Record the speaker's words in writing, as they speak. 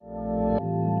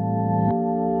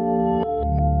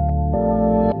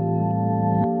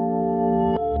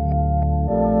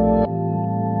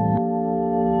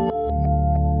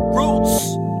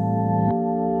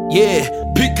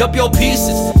up your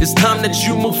pieces. It's time that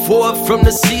you move forward from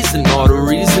the season. All the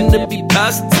reason to be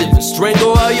positive and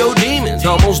strangle all your demons.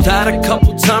 Almost died a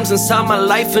couple times inside my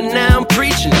life, and now I'm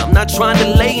preaching. I'm not trying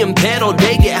to lay in bed all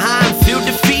day, get high and feel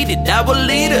defeated. That will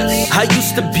lead us. I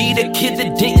used to be the kid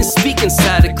that didn't speak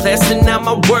inside of class, and now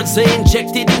my words are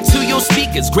injected into your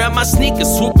speakers. Grab my sneakers,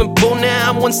 swoop and pull, now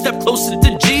I'm one step closer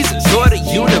to Jesus. Or the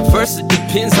universe, it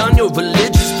depends on your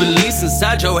religious beliefs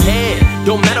inside your head.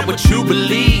 Don't matter what you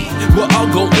believe, we'll all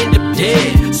go end up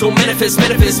dead. So manifest,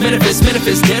 manifest, manifest,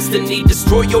 manifest destiny.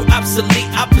 Destroy your obsolete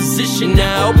opposition.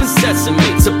 Now open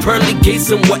sesame to pearly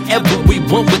gates and whatever we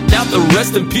want without the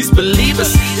rest in peace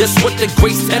believers. That's what the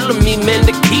grace telling me, man.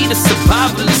 The key to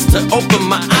survival is to open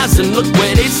my eyes and look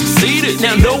where they succeeded.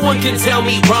 Now no one can tell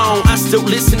me wrong. I still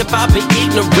listen if I've been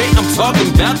ignorant. I'm talking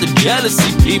about the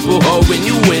jealousy people when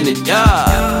you win it,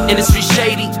 yeah. Industry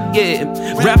shady, yeah.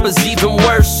 Rappers even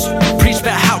worse. Preach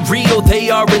about how real they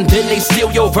are and then they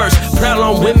steal your verse. Proud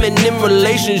on women in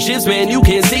relationships, man, you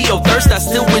can't see your thirst. I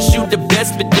still wish you the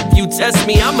best, but if you test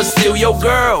me, I'ma steal your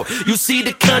girl. You see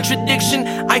the contradiction?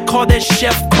 I call that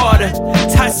Chef Carter.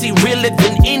 Ticey realer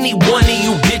than any one of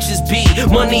you bitches be.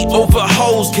 Money over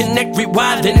hoes, connect,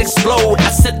 rewind, then explode.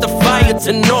 I set the fire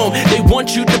to know they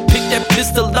want you to pick that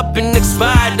pistol up and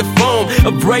expire the phone.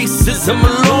 Of racism,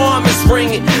 alarm is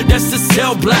ringing. That's the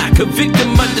cell block, a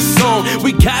victim of the song.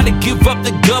 We gotta give up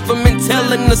the government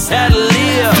telling us how to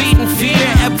live. Feeding fear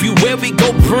everywhere we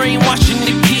go, brainwashing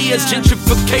the kids.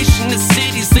 Gentrification in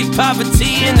cities, see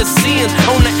poverty in the sins.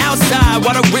 On the outside,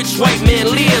 while the rich white man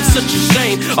lives. Such a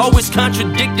shame, always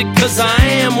contradicted cause I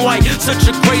am white. Such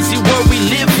a crazy world we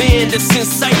live in that's in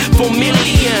sight for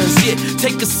millions. Yeah,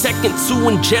 take a second to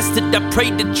ingest it. I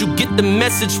pray that you get the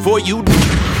message for you.